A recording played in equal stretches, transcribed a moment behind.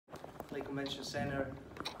Clay Convention Center.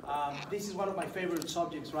 This is one of my favorite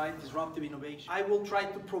subjects, right? Disruptive innovation. I will try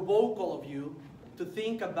to provoke all of you to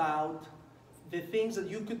think about the things that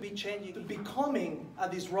you could be changing, to becoming a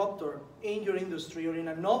disruptor in your industry or in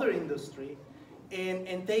another industry,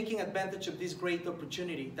 and taking advantage of this great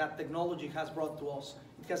opportunity that technology has brought to us.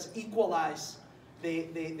 It has equalized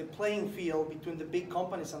the playing field between the big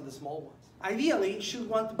companies and the small ones. Ideally, you should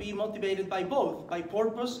want to be motivated by both, by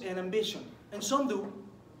purpose and ambition. And some do,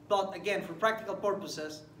 but again, for practical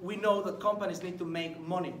purposes, we know that companies need to make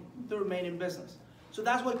money to remain in business. So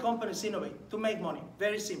that's why companies innovate, to make money.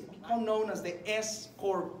 Very simple. Become known as the S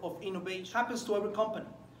Corp of innovation. Happens to every company.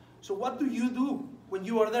 So what do you do when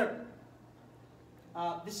you are there?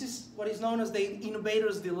 This is what is known as the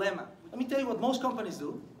innovator's dilemma. Let me tell you what most companies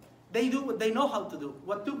do. They do what they know how to do.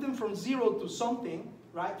 What took them from zero to something,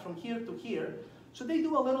 right, from here to here. So they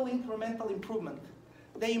do a little incremental improvement.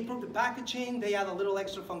 They improve the packaging, they add a little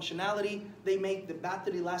extra functionality, they make the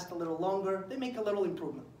battery last a little longer, they make a little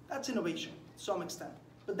improvement. That's innovation, to some extent.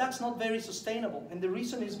 But that's not very sustainable. And the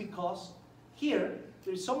reason is because here,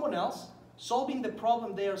 there is someone else solving the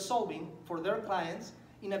problem they are solving for their clients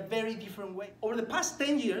in a very different way. Over the past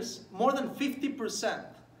 10 years, more than 50%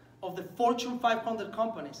 of the Fortune 500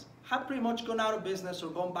 companies have pretty much gone out of business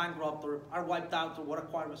or gone bankrupt or are wiped out or were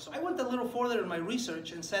acquired. So I went a little further in my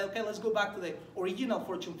research and said, okay, let's go back to the original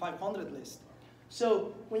Fortune 500 list.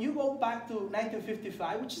 So when you go back to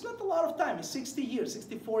 1955, which is not a lot of time, it's 60 years,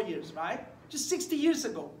 64 years, right? Just 60 years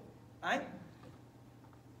ago, right?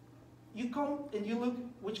 You come and you look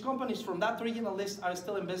which companies from that original list are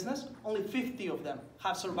still in business. Only 50 of them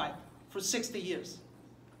have survived for 60 years.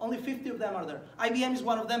 Only 50 of them are there. IBM is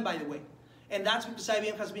one of them, by the way. And that's because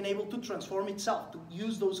IBM has been able to transform itself, to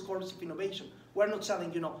use those cores of innovation. We're not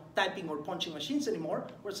selling, typing or punching machines anymore.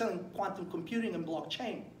 We're selling quantum computing and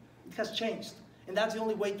blockchain. It has changed. And that's the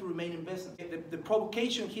only way to remain in business. The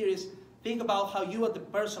provocation here is think about how you at the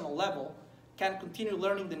personal level can continue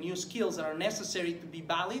learning the new skills that are necessary to be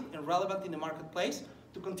valid and relevant in the marketplace,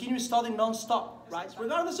 to continue studying non-stop, right?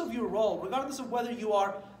 Regardless of your role, regardless of whether you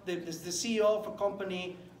are the CEO of a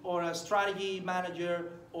company or a strategy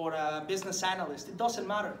manager or a business analyst, it doesn't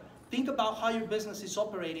matter. Think about how your business is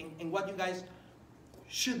operating and what you guys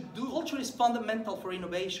should do. Culture is fundamental for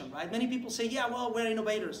innovation, right? Many people say, yeah, well, we're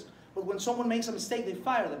innovators. But when someone makes a mistake, they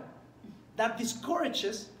fire them. That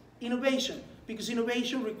discourages innovation because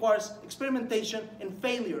innovation requires experimentation and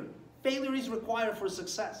failure. Failure is required for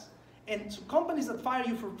success. And so companies that fire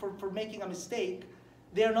you for making a mistake,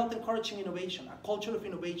 they are not encouraging innovation. A culture of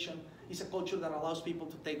innovation is a culture that allows people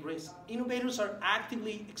to take risks. Innovators are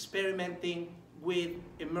actively experimenting with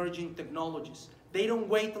emerging technologies. They don't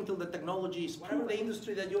wait until the technology is proven. Whatever the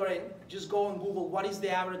industry that you are in, just go and Google what is the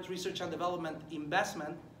average research and development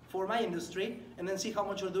investment for my industry, and then see how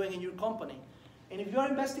much you're doing in your company. And if you're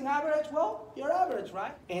investing average, well, you're average,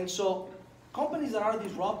 right? And so companies that are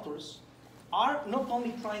disruptors are not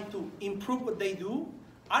only trying to improve what they do,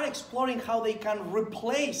 are exploring how they can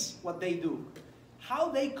replace what they do. How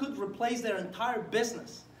they could replace their entire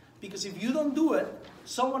business. Because if you don't do it,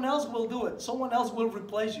 someone else will do it. Someone else will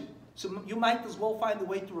replace you. So you might as well find a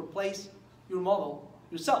way to replace your model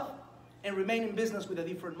yourself and remain in business with a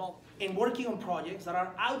different model. And working on projects that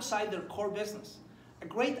are outside their core business.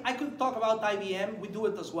 I could talk about IBM, we do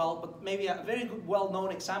it as well, but maybe a very good,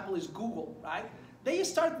 well-known example is Google, right? They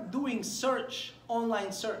started doing search,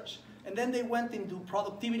 online search, and then they went into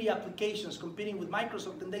productivity applications, competing with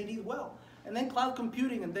Microsoft, and they did well. And then cloud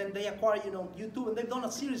computing, and then they acquired, YouTube, and they've done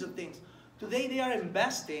a series of things. Today they are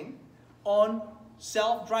investing on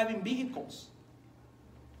self-driving vehicles.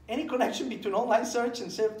 Any connection between online search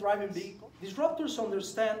and self-driving vehicles? Disruptors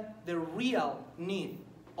understand the real need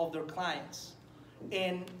of their clients.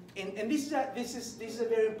 And this is a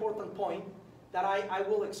very important point that I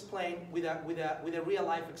will explain with a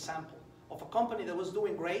real-life example of a company that was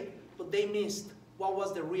doing great, but they missed what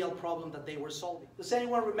was the real problem that they were solving. Does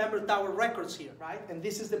anyone remember Tower Records here, right? And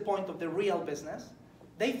this is the point of the real business.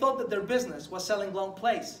 They thought that their business was selling long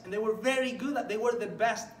plays, and they were very good at it. They were the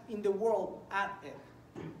best in the world at it,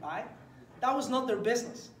 right? That was not their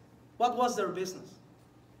business. What was their business?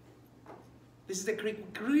 This is the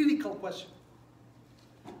critical question.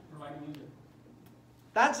 Providing music.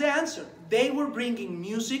 That's the answer. They were bringing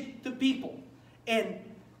music to people. And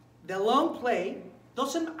the long play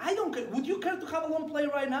I don't care. Would you care to have a long play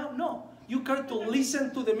right now? No. You care to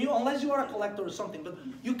listen to the music, unless you are a collector or something, but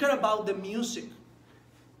you care about the music.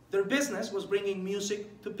 Their business was bringing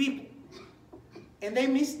music to people. And they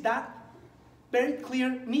missed that very clear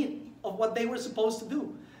need of what they were supposed to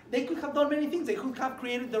do. They could have done many things. They could have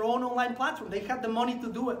created their own online platform. They had the money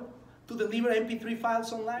to do it, to deliver MP3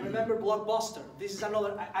 files online. Remember Blockbuster? This is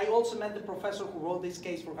another, I also met the professor who wrote this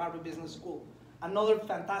case for Harvard Business School. Another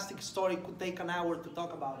fantastic story, could take an hour to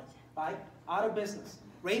talk about it, right? Out of business.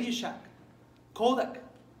 Radio Shack, Kodak,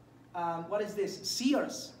 what is this?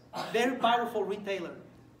 Sears, very powerful retailer,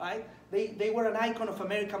 right? They were an icon of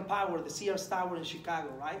American power, the Sears Tower in Chicago,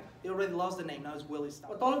 right? They already lost the name, now it's Willis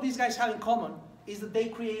Tower. What all of these guys have in common is that they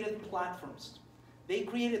created platforms. They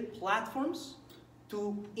created platforms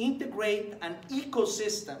to integrate an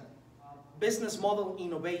ecosystem, business model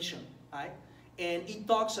innovation, right? And it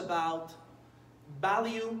talks about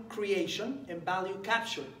value creation and value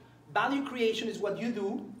capture. Value creation is what you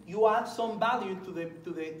do. You add some value to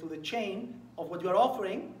the chain of what you are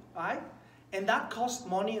offering, right? And that costs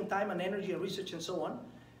money and time and energy and research and so on.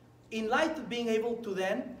 In light of being able to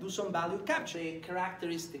then do some value capture, the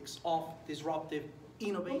characteristics of disruptive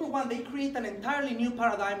innovation. Number one, they create an entirely new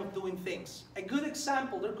paradigm of doing things. A good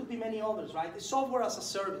example, there could be many others, right? The software as a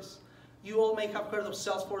service. You all may have heard of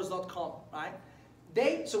Salesforce.com,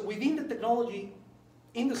 right? So within the technology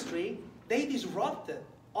industry, they disrupted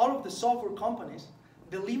all of the software companies,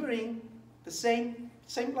 delivering the same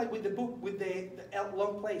like with the book, with the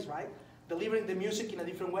long plays, right? Delivering the music in a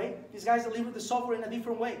different way. These guys delivered the software in a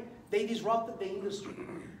different way. They disrupted the industry,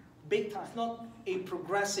 big time. It's not a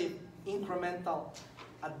progressive, incremental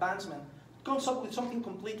advancement. It comes up with something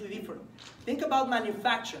completely different. Think about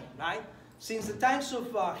manufacturing, right? Since the times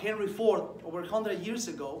of Henry Ford, over 100 years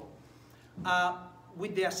ago,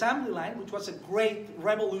 with the assembly line, which was a great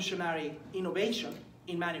revolutionary innovation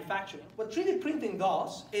in manufacturing. What 3D printing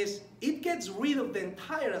does is it gets rid of the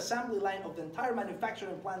entire assembly line of the entire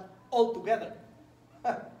manufacturing plant altogether.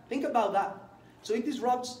 Think about that. So it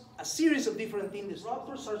disrupts a series of different industries.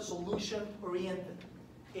 Disruptors are solution-oriented.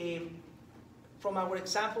 From our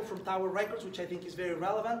example from Tower Records, which I think is very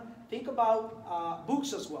relevant, think about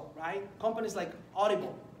books as well, right? Companies like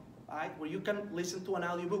Audible, right? Where you can listen to an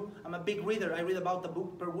audiobook. I'm a big reader. I read about a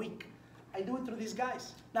book per week. I do it through these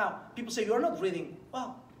guys. Now, people say, you're not reading.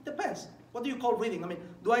 Well, it depends. What do you call reading? I mean,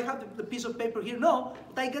 do I have the piece of paper here? No,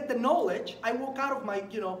 but I get the knowledge. I walk out of my,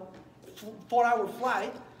 4-hour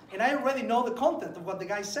flight, and I already know the content of what the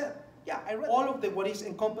guy said. Yeah, I read all of what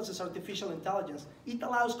encompasses artificial intelligence. It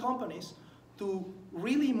allows companies to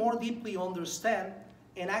really more deeply understand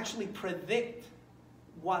and actually predict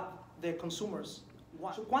what their consumers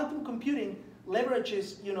want. So quantum computing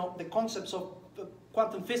leverages, the concepts of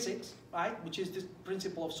quantum physics, right, which is this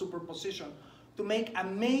principle of superposition, to make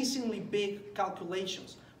amazingly big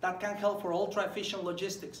calculations that can help for ultra-efficient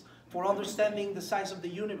logistics, for understanding the size of the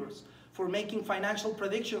universe, for making financial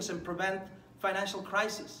predictions and prevent financial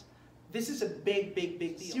crises. This is a big, big,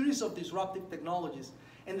 big deal. Series of disruptive technologies.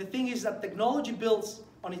 And the thing is that technology builds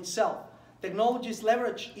on itself. Technologies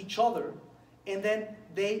leverage each other, and then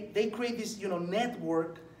they create this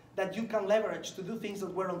network that you can leverage to do things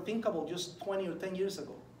that were unthinkable just 20 or 10 years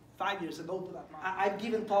ago, 5 years ago to that matter. I've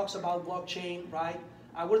given talks about blockchain, right?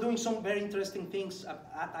 We're doing some very interesting things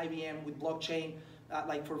at IBM with blockchain,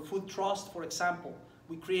 like for food trust, for example.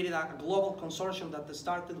 We created a global consortium that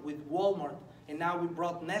started with Walmart, and now we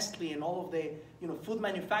brought Nestle and all of the food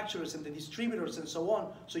manufacturers and the distributors and so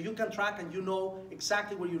on, so you can track and you know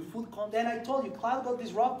exactly where your food comes. Then I told you, cloud got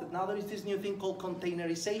disrupted. Now there is this new thing called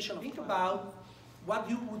containerization. Think about what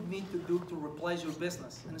you would need to do to replace your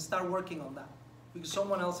business and start working on that, because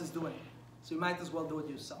someone else is doing it. So you might as well do it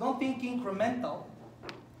yourself. Don't think incremental,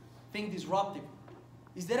 think disruptive.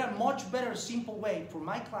 Is there a much better, simple way for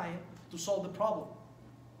my client to solve the problem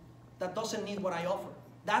that doesn't need what I offer?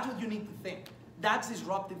 That's what you need to think. That's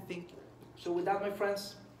disruptive thinking. So with that, my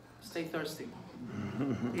friends, stay thirsty.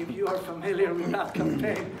 If you are familiar with that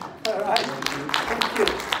campaign, all right? Thank you.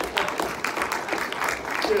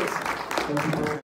 Cheers.